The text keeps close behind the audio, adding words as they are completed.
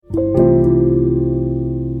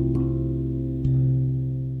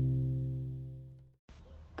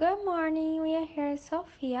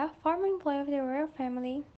Sofia, former employee of the royal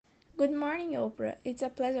family. Good morning, Oprah. It's a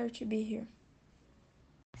pleasure to be here.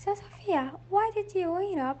 So, Sofia, why did you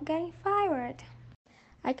end up getting fired?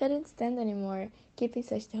 I couldn't stand anymore keeping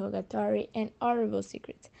such derogatory and horrible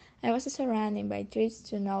secrets. I was surrounded by threats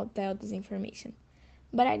to not tell this information.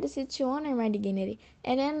 But I decided to honor my dignity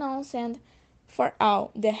and announce and for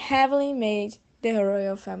all the heavily image the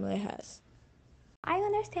royal family has. I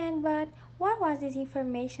understand, but what was this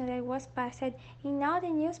information that was passed in all the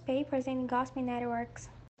newspapers and gossip networks?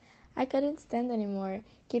 I couldn't stand anymore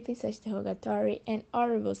keeping such derogatory and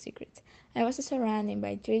horrible secrets. I was surrounded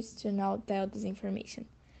by threats to not tell this information.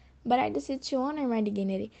 But I decided to honor my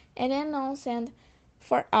dignity and announce and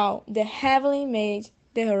for all the heavily image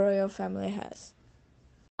the royal family has.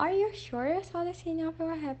 Are you sure you saw the scene of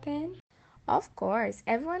what happened? Of course,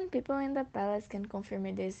 people in the palace can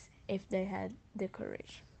confirm this if they had the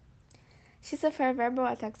courage. She suffered verbal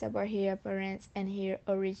attacks about her appearance and her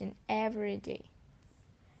origin every day.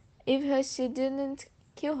 If she didn't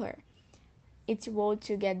kill her, it would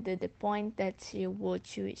to get to the point that she would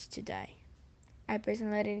choose to die. I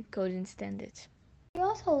personally couldn't stand it. We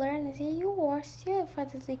also learned that you were still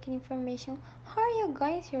further leaking information. How are you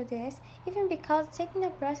going through this? Even because taking the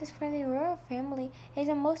process from the royal family is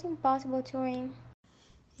almost impossible to win.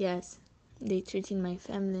 Yes, they treating my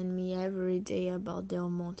family and me every day about the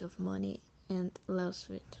amount of money and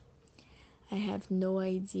lawsuit. I have no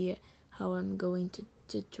idea how I'm going to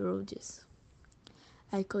through this.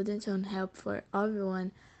 I couldn't help for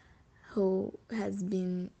everyone who has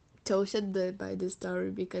been touched by the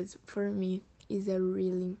story because for me it's a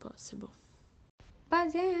really impossible.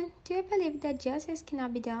 But then, do you believe that justice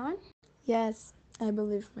cannot be done? Yes, I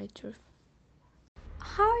believe my truth.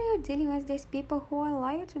 How are you dealing with these people who are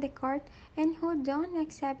loyal to the court and who don't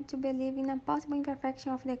accept to believe in a possible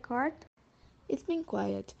imperfection of the court? It's been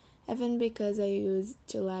quiet, even because I used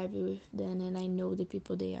to live with them and I know the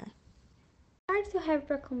people they are. Charges you have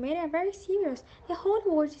proclaimed are very serious. The whole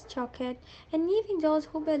world is shocked, and even those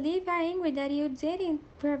who believe are angry that you didn't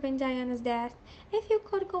prevent Diana's death. If you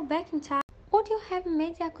could go back in time, would you have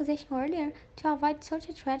made the accusation earlier to avoid such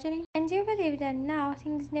a tragedy? And do you believe that now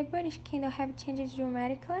things in the British kingdom have changed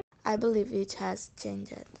dramatically? I believe it has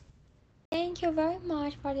changed. Thank you very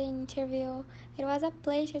much for the interview. It was a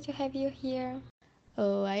pleasure to have you here.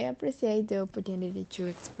 Oh, I appreciate the opportunity to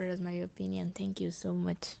express my opinion. Thank you so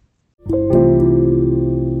much.